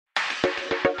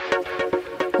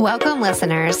Welcome,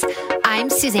 listeners. I'm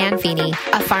Suzanne Feeney,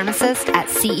 a pharmacist at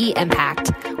CE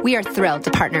Impact. We are thrilled to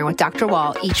partner with Dr.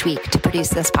 Wall each week to produce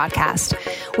this podcast.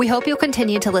 We hope you'll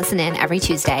continue to listen in every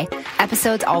Tuesday.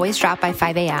 Episodes always drop by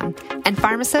 5 a.m. And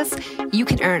pharmacists, you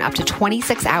can earn up to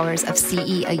 26 hours of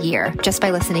CE a year just by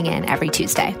listening in every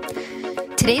Tuesday.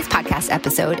 Today's podcast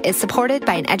episode is supported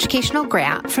by an educational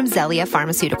grant from Xellia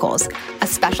Pharmaceuticals, a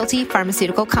specialty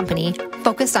pharmaceutical company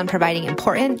focused on providing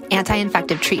important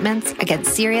anti-infective treatments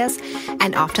against serious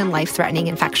and often life-threatening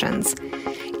infections.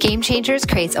 Game Changers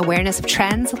creates awareness of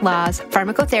trends, laws,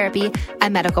 pharmacotherapy,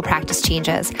 and medical practice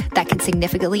changes that can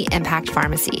significantly impact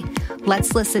pharmacy.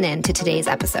 Let's listen in to today's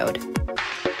episode.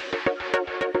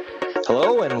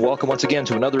 Hello, and welcome once again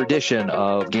to another edition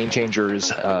of Game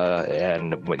Changers,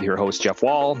 and with your host, Jeff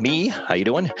Wall. Me, how you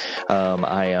doing?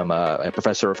 I am a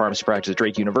professor of pharmacy practice at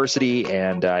Drake University,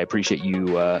 and I appreciate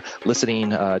you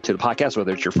listening to the podcast,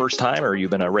 whether it's your first time or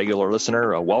you've been a regular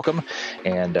listener. Welcome,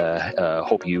 and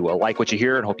hope you like what you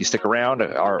hear and hope you stick around.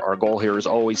 Our goal here is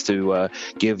always to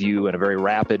give you, in a very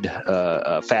rapid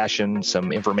fashion,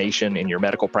 some information in your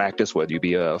medical practice, whether you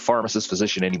be a pharmacist,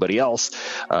 physician, anybody else,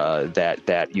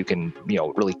 that you can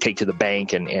really take to the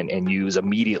bank and use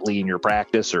immediately in your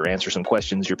practice or answer some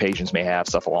questions your patients may have,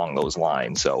 stuff along those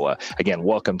lines. So again,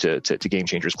 welcome to Game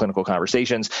Changers Clinical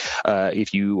Conversations.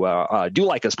 If you do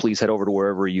like us, please head over to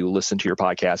wherever you listen to your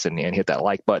podcast and hit that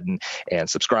like button and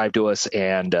subscribe to us.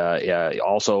 And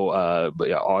also,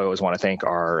 I always want to thank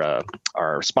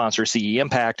our sponsor, CE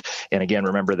Impact. And again,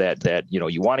 remember that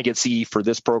you want to get CE for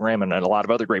this program and a lot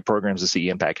of other great programs that CE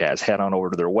Impact has. Head on over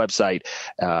to their website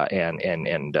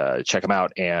and check them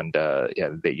out, and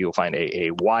that you'll find a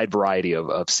wide variety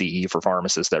of CE for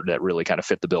pharmacists that really kind of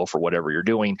fit the bill for whatever you're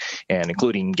doing, and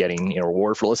including getting a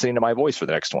reward for listening to my voice for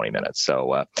the next 20 minutes.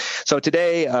 So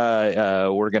today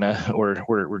we're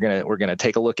gonna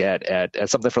take a look at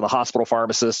something for the hospital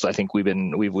pharmacists. I think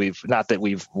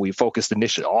we've focused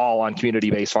initially all on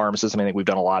community-based pharmacists. I think we've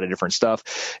done a lot of different stuff,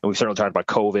 and we've certainly talked about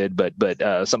COVID,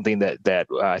 but something that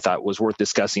I thought was worth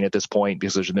discussing at this point,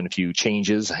 because there's been a few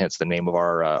changes, hence the name of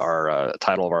our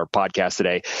title of our podcast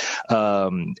today,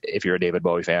 if you're a David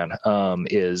Bowie fan,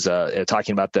 is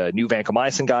talking about the new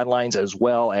vancomycin guidelines, as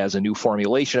well as a new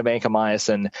formulation of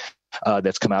vancomycin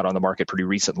that's come out on the market pretty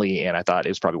recently, and I thought it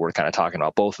was probably worth kind of talking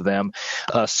about both of them.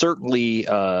 Certainly,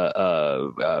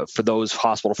 for those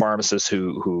hospital pharmacists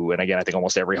who, and again, I think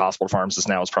almost every hospital pharmacist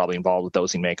now is probably involved with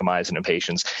dosing vancomycin in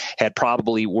patients,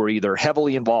 were either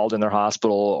heavily involved in their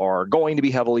hospital or going to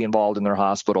be heavily involved in their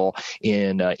hospital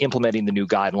in implementing the new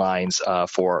guidelines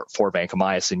for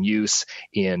vancomycin use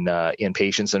in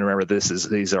patients. And remember,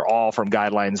 these are all from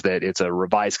guidelines that it's a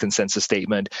revised consensus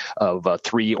statement of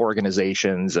three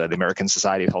organizations: the American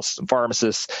Society of Health System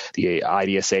Pharmacists, the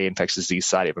IDSA, Infectious Disease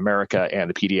Society of America, and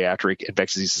the Pediatric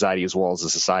Infectious Disease Society, as well as the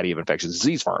Society of Infectious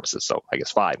Disease Pharmacists. So I guess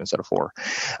 5 instead of 4.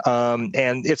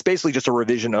 And it's basically just a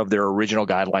revision of their original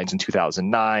guidelines in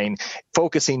 2009,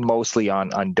 focusing mostly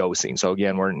on dosing. So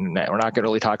again, we're not going to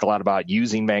really talk a lot about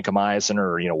using vancomycin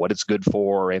or what it's good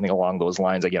for or anything along those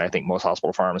lines. Again, I think most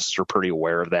hospital pharmacists are pretty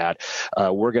aware of that.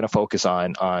 We're going to focus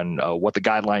on what the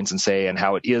guidelines say and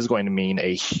how it is going to mean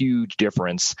a huge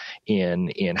difference in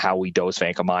how we dose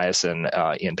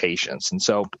vancomycin in patients. And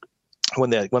so when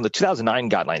the 2009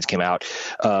 guidelines came out,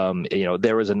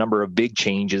 there was a number of big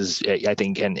changes, I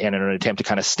think, and in an attempt to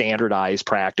kind of standardize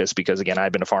practice, because again,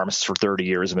 I've been a pharmacist for 30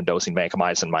 years, I've been dosing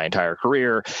vancomycin my entire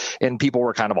career, and people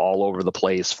were kind of all over the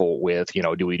place with,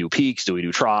 do we do peaks, do we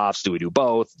do troughs, do we do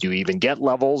both, do you even get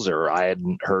levels? Or I had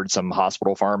heard some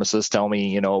hospital pharmacists tell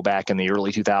me, back in the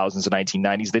early 2000s and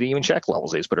 1990s, they didn't even check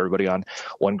levels. They just put everybody on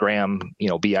 1 gram,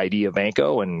 BID of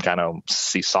vanco and kind of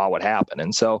saw what happened.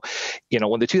 And so,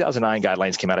 when the 2009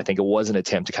 guidelines came out, I think it was an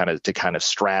attempt to kind of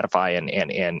stratify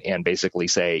and basically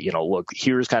say, look,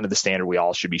 here's kind of the standard we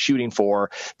all should be shooting for.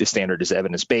 This standard is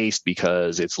evidence-based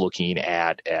because it's looking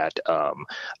at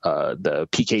the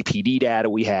PK/PD data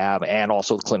we have and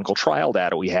also the clinical trial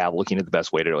data we have, looking at the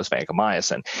best way to dose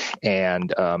vancomycin.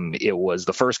 And it was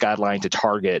the first guideline to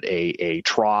target a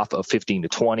trough of 15 to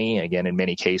 20. Again, in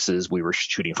many cases, we were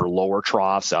shooting for lower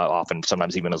troughs, often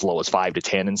sometimes even as low as 5 to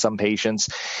 10 in some patients.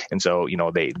 And so,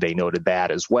 they noted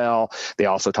that as well. They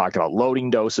also talked about loading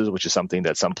doses, which is something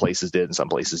that some places did and some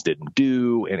places didn't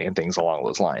do, and things along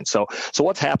those lines. So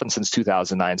what's happened since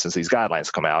 2009, since these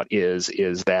guidelines come out, is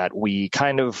that we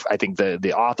kind of, I think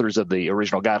the authors of the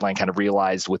original guideline kind of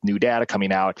realized with new data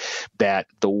coming out that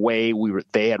the way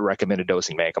they had recommended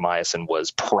dosing vancomycin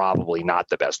was probably not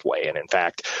the best way. And in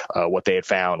fact, what they had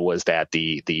found was that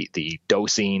the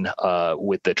dosing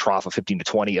with the trough of 15 to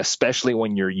 20, especially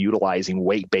when you're utilizing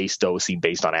weight-based dosing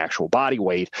based on actual actual body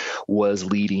weight was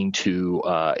leading to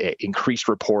increased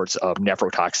reports of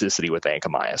nephrotoxicity with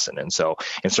vancomycin.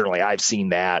 And certainly I've seen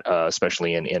that,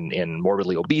 especially in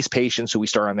morbidly obese patients who we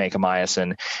start on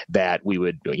vancomycin, that we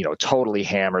would totally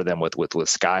hammer them with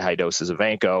sky high doses of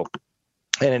vanco.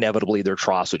 And inevitably, their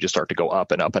troughs would just start to go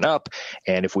up and up and up.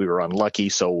 And if we were unlucky,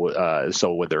 so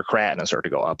would their creatinine start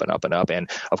to go up and up and up. And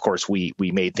of course, we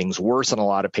made things worse in a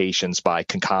lot of patients by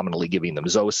concomitantly giving them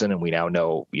Zosyn. And we now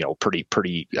know, with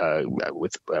pretty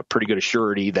good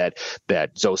assurity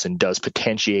that Zosyn does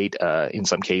potentiate in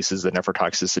some cases the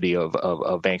nephrotoxicity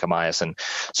of vancomycin.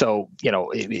 So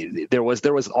there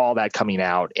was all that coming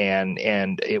out, and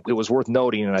it was worth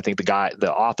noting. And I think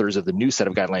the authors of the new set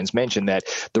of guidelines mentioned that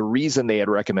the reason they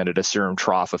had recommended a serum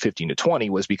trough of 15 to 20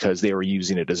 was because they were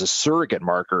using it as a surrogate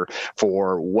marker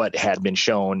for what had been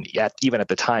shown even at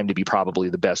the time to be probably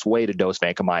the best way to dose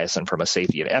vancomycin from a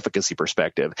safety and efficacy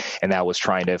perspective, and that was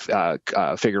trying to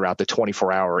figure out the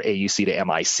 24-hour AUC to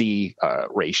MIC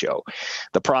ratio.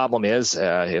 The problem is,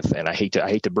 and I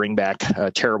hate to bring back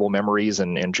terrible memories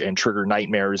and trigger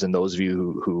nightmares in those of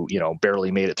you who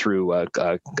barely made it through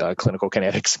clinical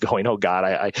kinetics, going, oh God,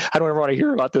 I don't ever want to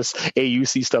hear about this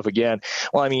AUC stuff again.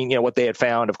 Well, I mean, what they had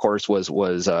found, of course,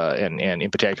 was and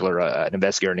in particular, an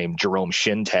investigator named Jerome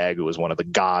Shintag, who was one of the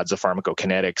gods of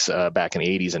pharmacokinetics back in the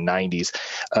 80s and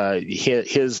 90s.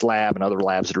 His lab and other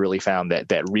labs had really found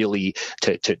that really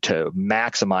to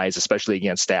maximize, especially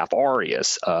against Staph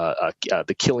aureus,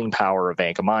 the killing power of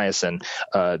vancomycin,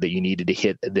 that you needed to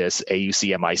hit this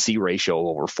AUC-MIC ratio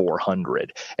over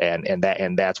 400, and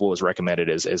that's what was recommended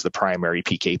as the primary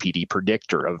PK/PD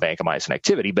predictor of vancomycin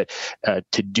activity. But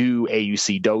to do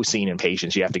AUC dosing in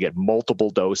patients, you have to get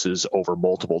multiple doses over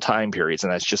multiple time periods,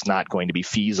 and that's just not going to be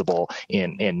feasible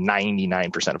in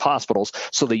 99% of hospitals.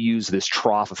 So they use this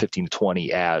trough of 15 to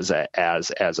 20 as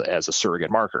a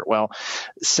surrogate marker. Well,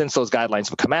 since those guidelines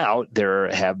have come out, there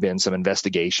have been some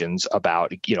investigations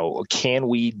about, can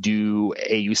we do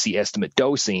AUC estimate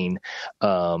dosing,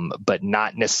 but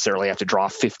not necessarily have to draw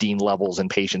 15 levels in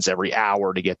patients every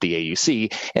hour to get the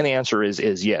AUC? And the answer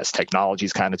is yes. Technology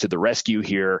is kind of to the rescue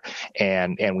here,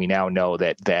 and we now know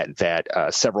that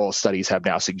several studies have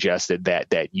now suggested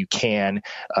that you can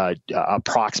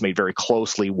approximate very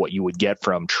closely what you would get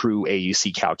from true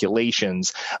AUC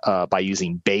calculations by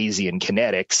using Bayesian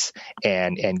kinetics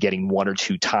and getting one or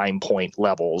two time point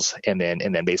levels, and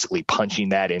then basically punching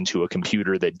that into a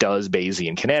computer that does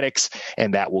Bayesian kinetics,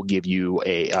 and that will give you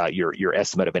your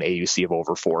estimate of an AUC of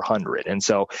over 400. And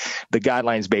so the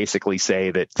guidelines basically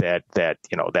say that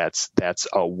that's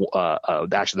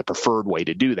actually the preferred way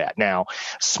to do that. Now,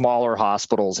 smaller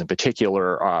hospitals in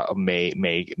particular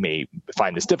may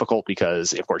find this difficult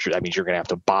because, of course, that means you're going to have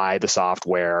to buy the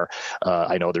software.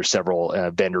 I know there's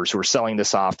several vendors who are selling the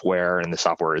software, and the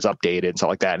software is updated and stuff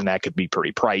like that, and that could be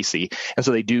pretty pricey. And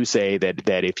so they do say that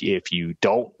if you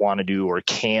don't want to do or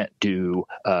can't do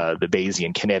the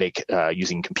Bayesian kinetic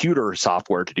using computer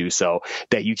software to do so,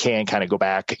 that you can kind of go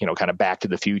back, kind of back to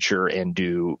the future and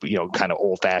do, kind of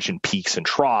old-fashioned peaks and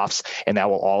troughs. And that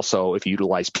will also, if you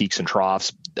utilize peaks and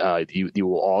troughs, you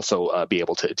will also be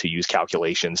able to use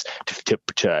calculations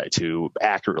to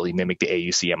accurately mimic the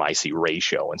AUC-MIC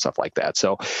ratio and stuff like that.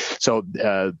 So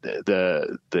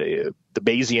the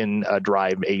Bayesian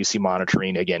drive AUC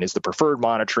monitoring, again, is the preferred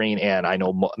monitoring, and I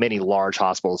know many large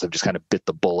hospitals have just kind of bit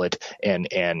the bullet and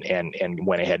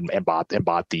went ahead and bought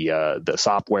the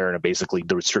software, and have basically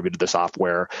distributed the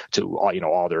software to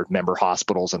all their member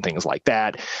hospitals and things like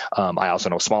that. I also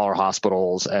know smaller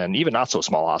hospitals and even not so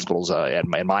small hospitals.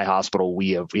 In my hospital,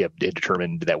 we have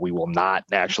determined that we will not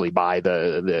actually buy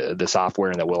the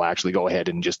software, and that we'll actually go ahead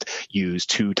and just use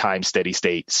 2 times steady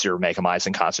state serum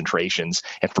vancomycin concentrations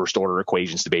and first order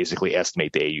equations to basically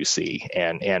estimate the AUC.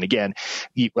 And again,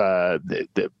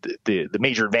 the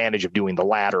major advantage of doing the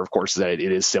latter, of course, is that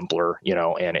it is simpler,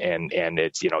 and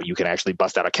it's, you can actually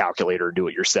bust out a calculator and do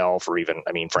it yourself, or even,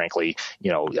 frankly,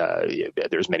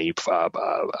 there's many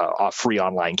free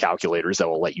online calculators that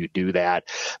will let you do that.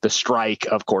 The strike,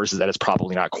 of course, is that it's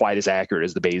probably not quite as accurate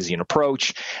as the Bayesian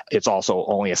approach. It's also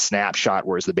only a snapshot,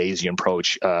 whereas the Bayesian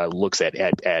approach looks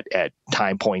at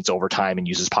time points over time and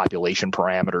uses population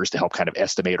parameters to help kind of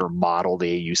estimate or model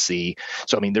the AUC.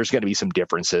 So, there's going to be some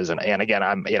differences. And again,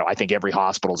 I think every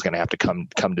hospital is going to have to come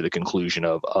to the conclusion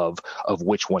of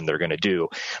which one they're going to do.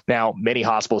 Now, many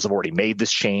hospitals have already made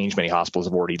this change. Many hospitals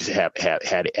have already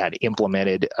had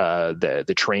implemented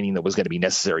the training that was going to be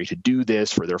necessary to do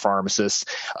this for their pharmacists,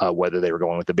 whether they were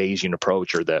going with the Bayesian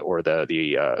approach or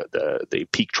the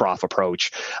peak trough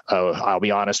approach. I'll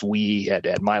be honest, we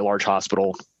at my large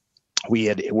hospital,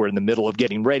 we're in the middle of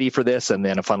getting ready for this, and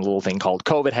then a fun little thing called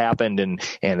COVID happened, and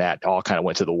that all kind of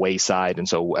went to the wayside. And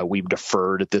so we've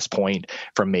deferred at this point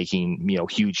from making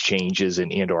huge changes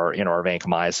in our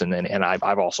vancomycin. And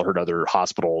I've also heard other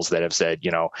hospitals that have said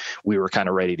we were kind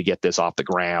of ready to get this off the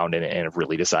ground, and have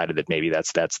really decided that maybe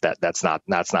that's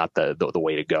not the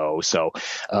way to go. So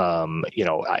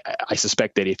I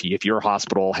suspect that if your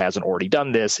hospital hasn't already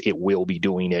done this, it will be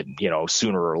doing it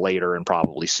sooner or later, and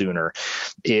probably sooner.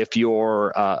 If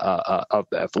you're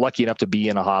lucky enough to be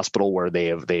in a hospital where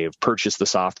they've purchased the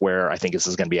software, I think this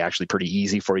is going to be actually pretty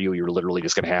easy for you. You're literally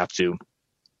just going to have to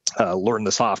learn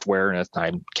the software, and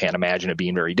I can't imagine it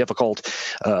being very difficult.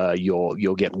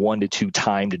 You'll get 1 to 2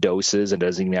 timed doses, and it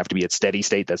doesn't even have to be at steady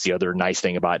state. That's the other nice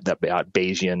thing about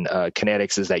Bayesian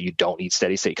kinetics, is that you don't need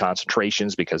steady state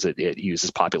concentrations because it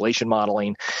uses population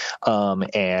modeling,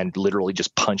 and literally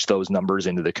just punch those numbers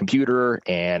into the computer,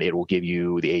 and it will give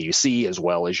you the AUC as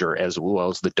well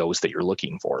as the dose that you're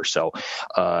looking for. So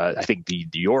I think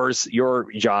your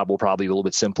job will probably be a little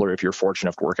bit simpler if you're fortunate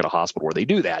enough to work at a hospital where they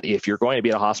do that. If you're going to be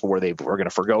at a hospital where they are going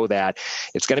to forgo that,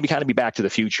 it's going to be back to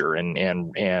the future.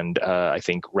 And I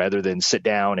think rather than sit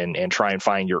down and try and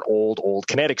find your old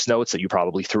kinetics notes that you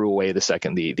probably threw away the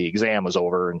second the exam was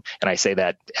over, and I say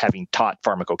that having taught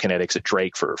pharmacokinetics at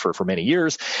Drake for many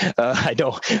years,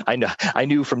 I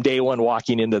knew from day one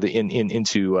walking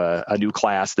into a new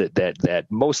class that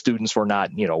most students were not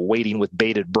waiting with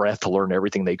bated breath to learn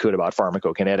everything they could about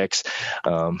pharmacokinetics,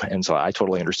 and so I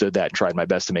totally understood that and tried my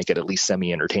best to make it at least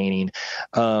semi-entertaining.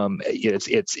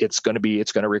 It's going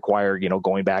to require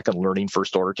going back and learning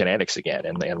first order kinetics again,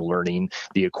 and learning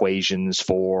the equations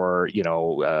for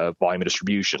volume of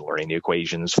distribution, learning the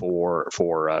equations for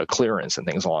clearance and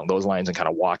things along those lines, and kind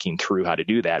of walking through how to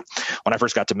do that. When I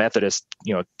first got to Methodist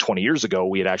 20 years ago,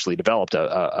 we had actually developed an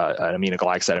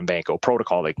aminoglycoside and vanco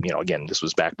protocol. Again, this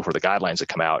was back before the guidelines had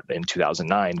come out in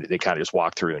 2009. They kind of just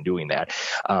walked through and doing that.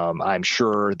 I'm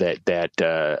sure that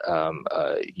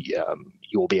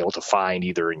you will be able to find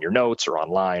either in your notes or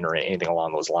online or anything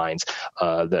along those lines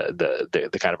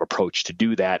the kind of approach to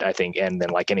do that, I think. And then,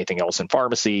 like anything else in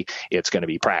pharmacy, it's going to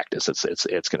be practice.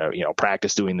 It's going to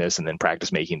practice doing this, and then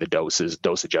practice making the dose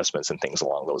adjustments and things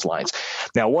along those lines.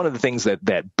 Now, one of the things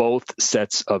that both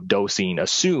sets of dosing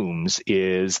assumes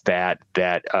is that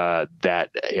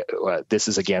this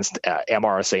is against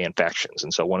MRSA infections.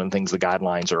 And so one of the things the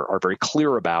guidelines are very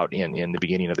clear about in the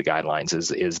beginning of the guidelines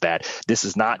is that this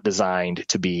is not designed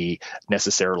to be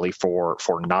necessarily for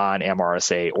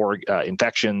non-MRSA or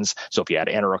infections. So if you had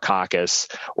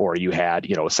enterococcus, or you had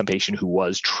some patient who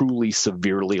was truly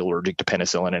severely allergic to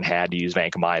penicillin and had to use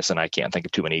vancomycin, I can't think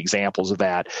of too many examples of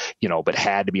that, but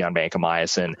had to be on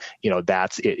vancomycin,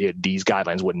 that's it. These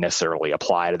guidelines wouldn't necessarily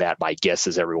apply to that. My guess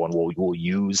is everyone will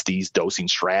use these dosing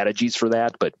strategies for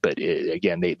that, but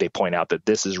again, they point out that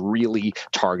this is really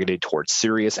targeted towards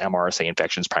serious MRSA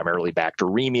infections, primarily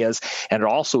bacteremias, and it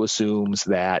also assumes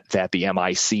that the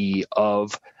MIC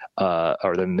of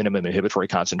or the minimum inhibitory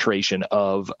concentration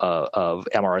of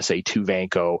MRSA to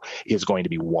vanco is going to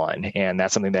be 1, and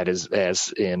that's something that is,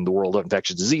 as in the world of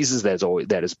infectious diseases,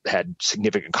 that has had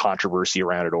significant controversy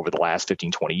around it over the last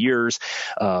 15-20 years,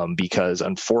 because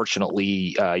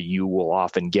unfortunately you will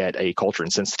often get a culture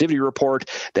and sensitivity report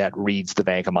that reads the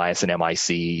vancomycin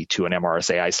MIC to an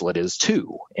MRSA isolate as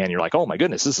 2, and you're like, oh my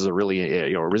goodness, this is a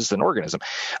really resistant organism.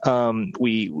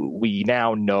 We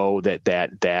now know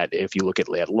that if you look at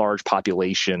large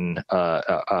population,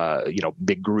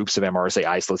 big groups of MRSA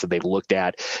isolates that they've looked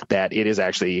at, that it is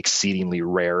actually exceedingly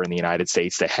rare in the United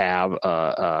States to have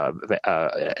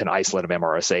an isolate of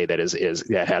MRSA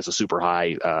that has a super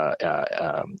high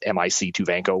MIC to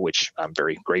vanco, which I'm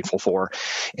very grateful for,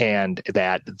 and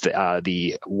that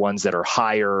the ones that are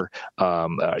higher,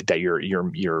 that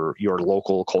your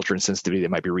local culture and sensitivity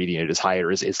that might be reading it as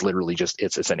higher is literally just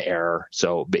it's an error.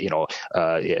 So many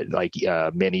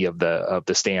of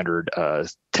the standard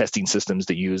testing systems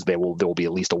that use, there will be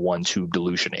at least a 1-tube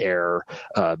dilution error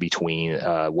between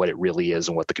what it really is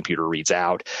and what the computer reads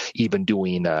out. Even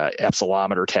doing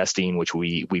epsilometer testing, which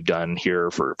we've done here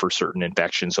for certain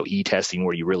infections, so testing,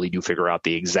 where you really do figure out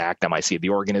the exact MIC of the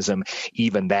organism,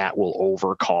 even that will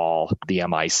overcall the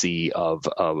MIC of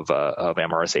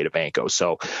MRSA to vanco.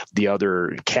 So the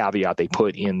other caveat they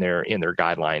put in their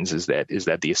guidelines is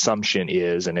that the assumption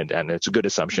is, and it's a good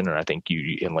assumption, and I think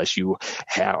unless you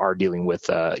are dealing with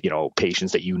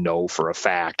patients that for a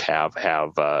fact have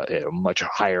much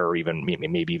higher, even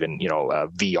maybe even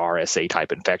VRSA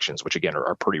type infections, which again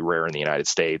are pretty rare in the United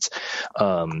States.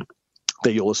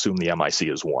 that you'll assume the MIC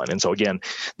is 1. And so again,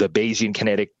 the Bayesian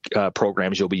kinetic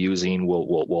programs you'll be using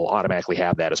will automatically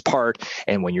have that as part.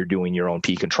 And when you're doing your own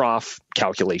peak and trough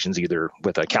calculations, either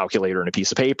with a calculator and a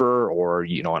piece of paper, or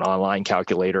an online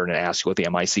calculator, and it asks you what the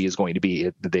MIC is going to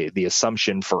be, the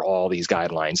assumption for all these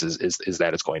guidelines is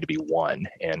that it's going to be 1,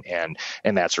 and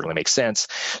that certainly makes sense.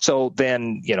 So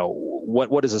then,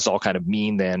 what does this all kind of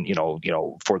mean then?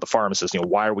 For the pharmacist,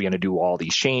 why are we going to do all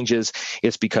these changes?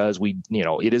 It's because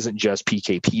it isn't just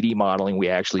PK/PD modeling. We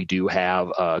actually do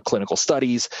have clinical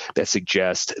studies that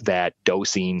suggest that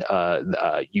dosing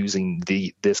using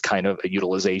this kind of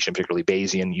utilization, particularly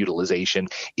Bayesian utilization,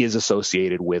 is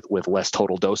associated with less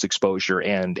total dose exposure,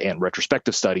 and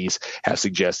retrospective studies have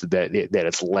suggested that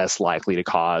it's less likely to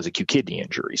cause acute kidney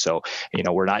injury. So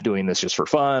we're not doing this just for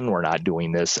fun. We're not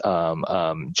doing this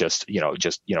just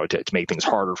to make things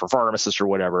harder for pharmacists or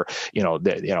whatever.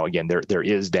 Again, there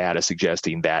is data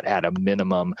suggesting that at a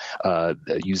minimum,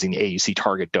 using AUC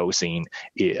target dosing,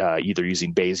 either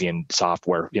using Bayesian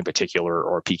software in particular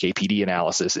or PK/PD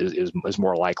analysis, is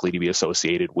more likely to be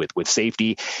associated with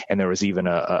safety. And there was even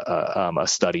a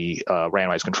study,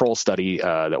 randomized control study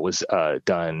that was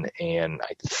done in,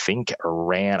 I think,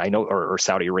 Iran, or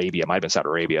Saudi Arabia, it might have been Saudi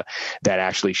Arabia, that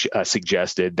actually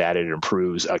suggested that it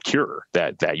improves a cure,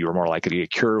 that you are more likely to get a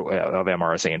cure of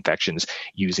MRSA infections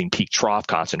using peak trough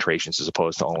concentrations as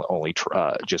opposed to only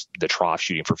just the trough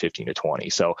shooting for 15 to 20.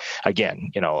 So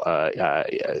again,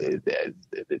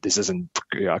 this isn't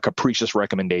a capricious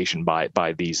recommendation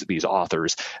by these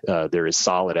authors. There is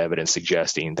solid evidence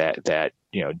suggesting that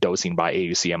dosing by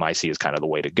AUC MIC is kind of the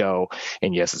way to go.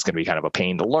 And yes, it's going to be kind of a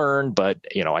pain to learn, but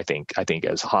I think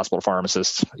as hospital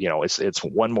pharmacists, it's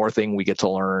one more thing we get to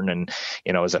learn. And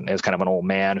as kind of an old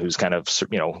man who's kind of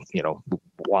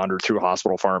wandered through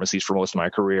hospital pharmacies for most of my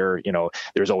career,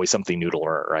 there's always something new to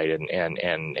learn, right?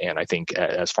 And I think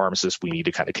as pharmacists, we need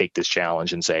to kind of take this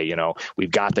challenge and say,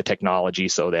 we've got the technology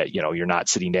so that you're not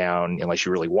sitting down unless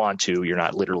you really want to. You're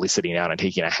not literally sitting down and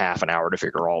taking a half an hour to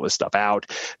figure all this stuff out.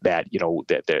 That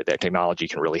that technology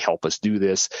can really help us do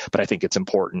this. But I think it's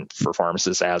important for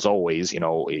pharmacists, as always,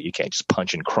 you can't just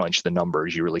punch and crunch the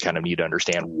numbers. You really kind of need to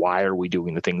understand, why are we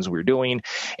doing the things we're doing?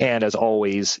 And as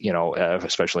always,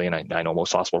 especially, and I know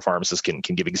most hospital pharmacists can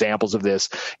give examples of this.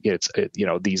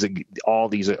 All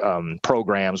these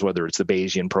programs, whether it's the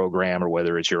Bayesian program or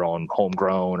whether it's your own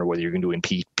homegrown or whether you're doing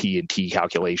P and T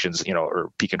calculations,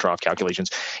 or peak and trough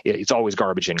calculations, it's always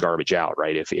garbage in, garbage out,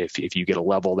 right? If you get a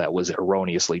level that was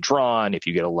erroneously drawn, if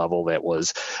you get a level that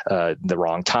was the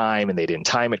wrong time and they didn't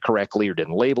time it correctly or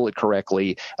didn't label it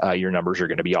correctly, your numbers are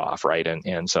going to be off, right?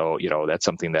 And so that's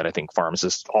something that I think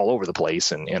pharmacists all over the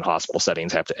place and in hospital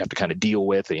settings have to kind of deal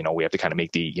with. We have to kind of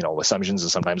make the assumptions,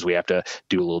 and sometimes we have to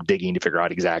do a little digging to figure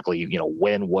out exactly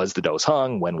when was the dose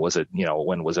hung, when was it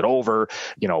over,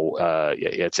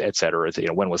 et cetera,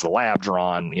 when was the lab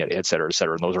drawn, et cetera, et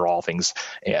cetera. And those are all things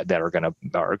that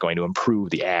are going to improve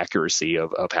the accuracy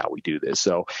of how we do this.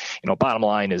 So bottom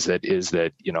line is that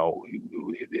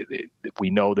we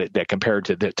know that compared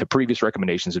to previous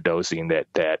recommendations of dosing, that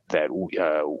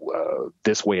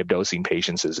this way of dosing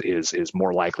patients is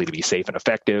more likely to be safe and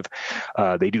effective.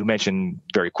 They do mention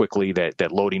very quickly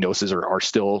that loading doses are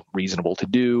still reasonable to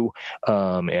do,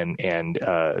 and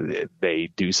they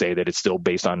do say that it's still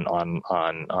based on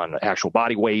actual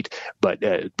body weight, but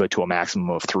to a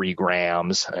maximum of 3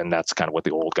 grams, and that's kind of what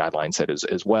the old guideline said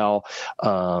as well.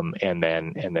 And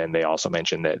then they also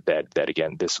mentioned that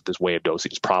again, this way of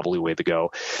dosing is probably the way to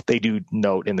go. They do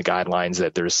note in the guidelines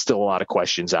that there's still a lot of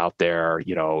questions out there.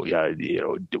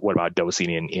 What about dosing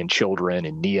in children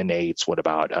and neonates? What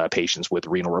about patients with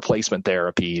renal replacement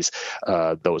therapies?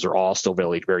 Those are all still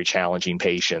very, very challenging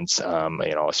patients.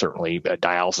 Certainly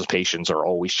dialysis patients are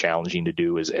always challenging to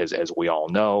do, as we all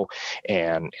know.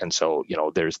 And so,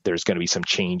 there's going to be some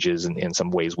changes in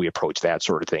some ways we approach that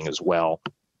sort of thing as well.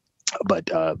 But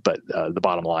the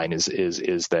bottom line is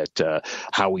that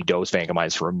how we dose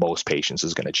vancomycin for most patients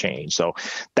is going to change. So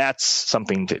that's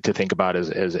something to think about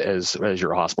as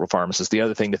your hospital pharmacist. The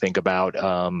other thing to think about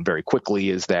very quickly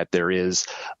is that there is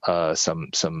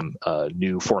some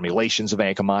new formulations of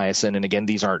vancomycin, and again,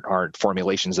 these aren't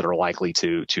formulations that are likely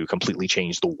to completely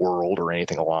change the world or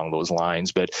anything along those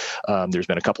lines. But there's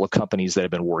been a couple of companies that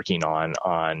have been working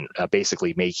on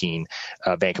basically making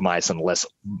vancomycin less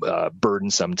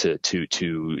burdensome to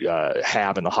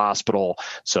have in the hospital.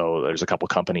 So there's a couple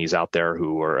companies out there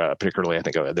who are particularly, I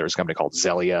think there's a company called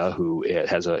Zelia who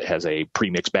has a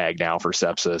pre-mix bag now for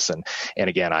sepsis. And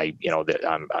again,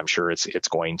 I'm sure it's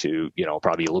going to,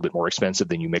 probably a little bit more expensive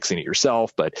than you mixing it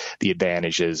yourself. But the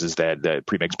advantage is that the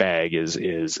pre-mix bag is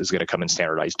going to come in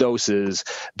standardized doses,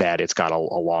 that it's got a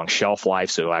long shelf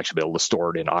life. So you'll actually be able to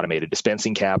store it in automated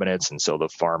dispensing cabinets. And so the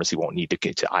pharmacy won't need to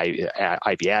get to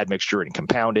IV admixture and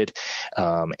compound it.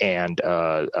 That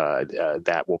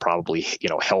will probably,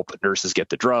 help nurses get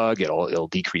the drug. It'll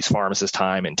decrease pharmacist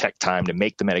time and tech time to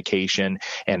make the medication.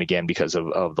 And again, because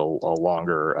of the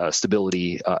longer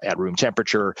stability at room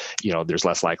temperature, there's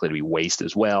less likely to be waste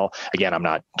as well. Again, I'm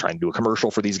not trying to do a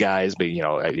commercial for these guys, but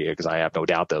because I have no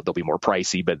doubt that they'll be more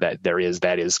pricey, but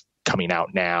that is coming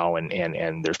out now,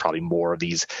 and there's probably more of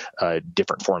these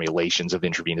different formulations of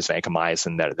intravenous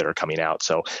vancomycin that are coming out.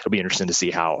 So it'll be interesting to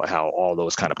see how all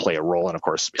those kind of play a role. And of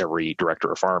course, every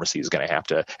director of pharmacy is going to have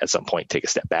to at some point take a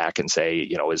step back and say,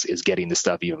 is getting this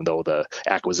stuff, even though the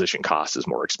acquisition cost is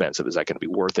more expensive, is that going to be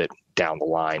worth it down the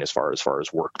line as far as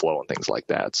workflow and things like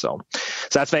that? So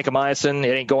that's vancomycin.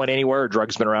 It ain't going anywhere.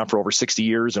 Drug's been around for over 60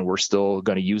 years, and we're still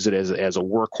going to use it as a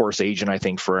workhorse agent, I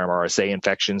think, for MRSA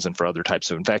infections and for other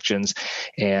types of infections.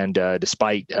 And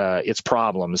despite its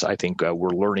problems, I think we're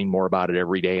learning more about it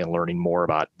every day and learning more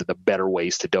about the better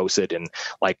ways to dose it. And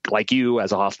like you,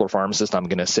 as a hospital pharmacist, I'm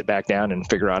going to sit back down and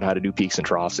figure out how to do peaks and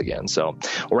troughs again. So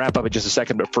we'll wrap up in just a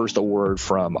second, but first a word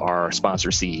from our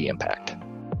sponsor, CE Impact.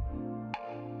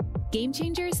 Game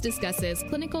Changers discusses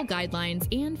clinical guidelines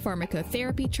and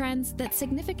pharmacotherapy trends that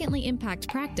significantly impact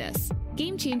practice.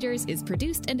 Game Changers is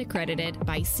produced and accredited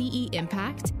by CE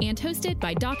Impact and hosted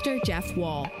by Dr. Jeff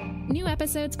Wall. New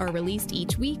episodes are released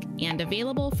each week and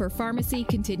available for pharmacy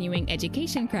continuing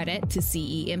education credit to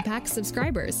CE Impact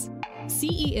subscribers.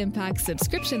 CE Impact's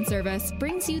subscription service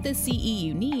brings you the CE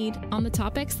you need on the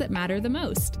topics that matter the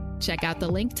most. Check out the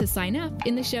link to sign up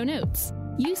in the show notes.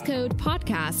 Use code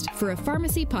PODCAST for a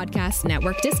Pharmacy Podcast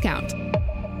Network discount.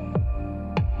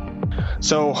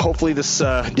 So hopefully this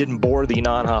didn't bore the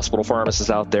non-hospital pharmacists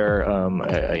out there.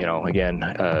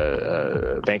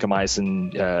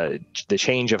 Vancomycin, the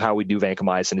change of how we do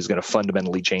vancomycin is going to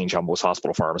fundamentally change how most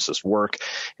hospital pharmacists work.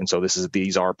 And so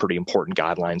these are pretty important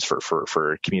guidelines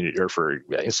for community or for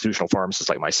institutional pharmacists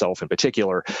like myself in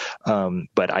particular.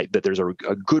 But there's a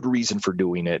good reason for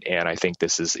doing it. And I think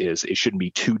this it shouldn't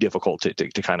be too difficult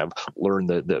to kind of learn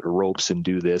the ropes and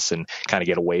do this and kind of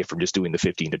get away from just doing the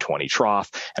 15 to 20 trough.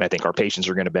 And I think our patients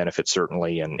are going to benefit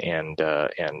certainly, and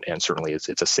certainly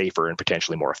it's a safer and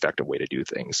potentially more effective way to do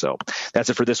things. So that's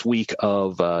it for this week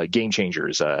of Game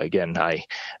Changers. Again,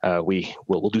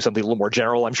 we'll do something a little more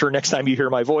general, I'm sure, next time you hear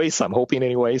my voice. I'm hoping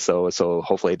anyway. So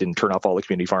hopefully I didn't turn off all the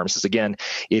community pharmacists again.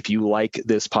 If you like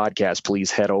this podcast, please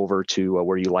head over to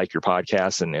where you like your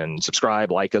podcasts and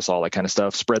subscribe, like us, all that kind of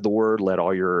stuff. Spread the word. Let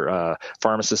all your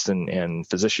pharmacists and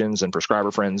physicians and prescriber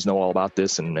friends know all about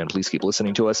this, and please keep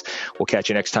listening to us. We'll catch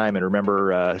you next time. And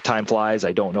remember, time flies.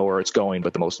 I don't know where it's going,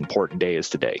 but the most important day is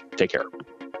today. Take care.